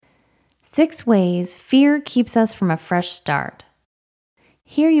6 ways fear keeps us from a fresh start.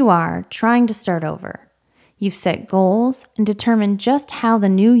 Here you are, trying to start over. You've set goals and determined just how the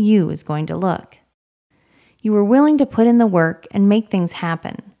new you is going to look. You were willing to put in the work and make things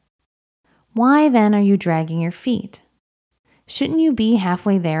happen. Why then are you dragging your feet? Shouldn't you be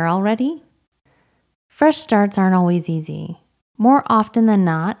halfway there already? Fresh starts aren't always easy. More often than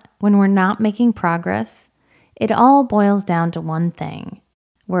not, when we're not making progress, it all boils down to one thing.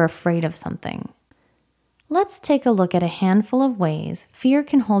 We're afraid of something. Let's take a look at a handful of ways fear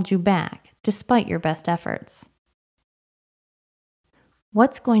can hold you back despite your best efforts.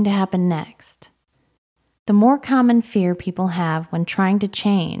 What's going to happen next? The more common fear people have when trying to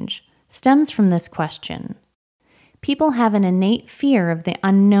change stems from this question. People have an innate fear of the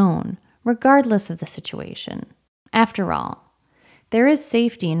unknown, regardless of the situation. After all, there is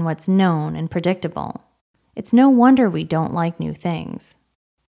safety in what's known and predictable. It's no wonder we don't like new things.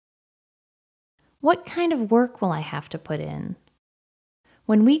 What kind of work will I have to put in?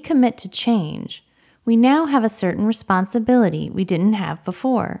 When we commit to change, we now have a certain responsibility we didn't have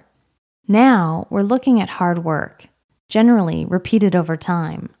before. Now we're looking at hard work, generally repeated over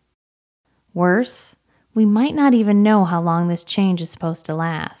time. Worse, we might not even know how long this change is supposed to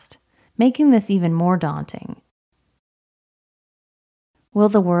last, making this even more daunting. Will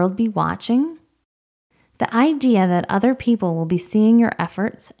the world be watching? The idea that other people will be seeing your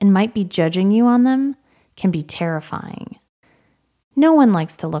efforts and might be judging you on them can be terrifying. No one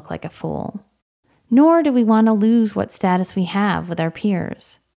likes to look like a fool, nor do we want to lose what status we have with our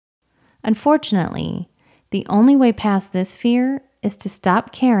peers. Unfortunately, the only way past this fear is to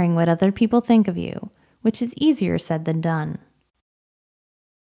stop caring what other people think of you, which is easier said than done.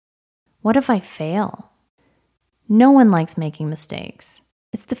 What if I fail? No one likes making mistakes.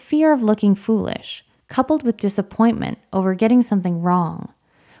 It's the fear of looking foolish, coupled with disappointment over getting something wrong,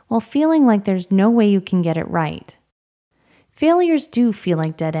 while feeling like there's no way you can get it right. Failures do feel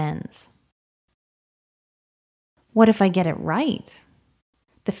like dead ends. What if I get it right?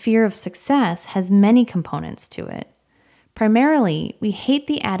 The fear of success has many components to it. Primarily, we hate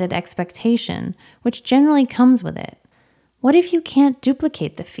the added expectation, which generally comes with it. What if you can't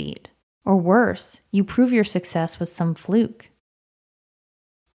duplicate the feat? Or worse, you prove your success was some fluke?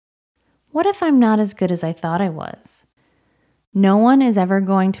 What if I'm not as good as I thought I was? No one is ever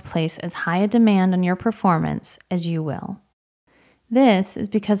going to place as high a demand on your performance as you will. This is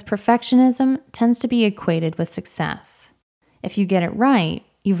because perfectionism tends to be equated with success. If you get it right,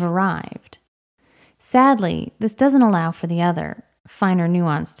 you've arrived. Sadly, this doesn't allow for the other, finer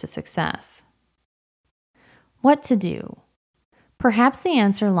nuance to success. What to do? Perhaps the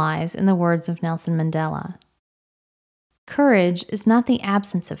answer lies in the words of Nelson Mandela. Courage is not the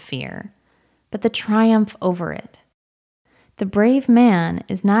absence of fear, but the triumph over it. The brave man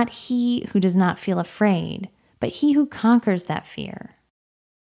is not he who does not feel afraid, but he who conquers that fear.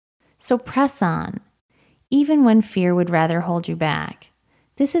 So press on, even when fear would rather hold you back.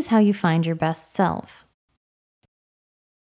 This is how you find your best self.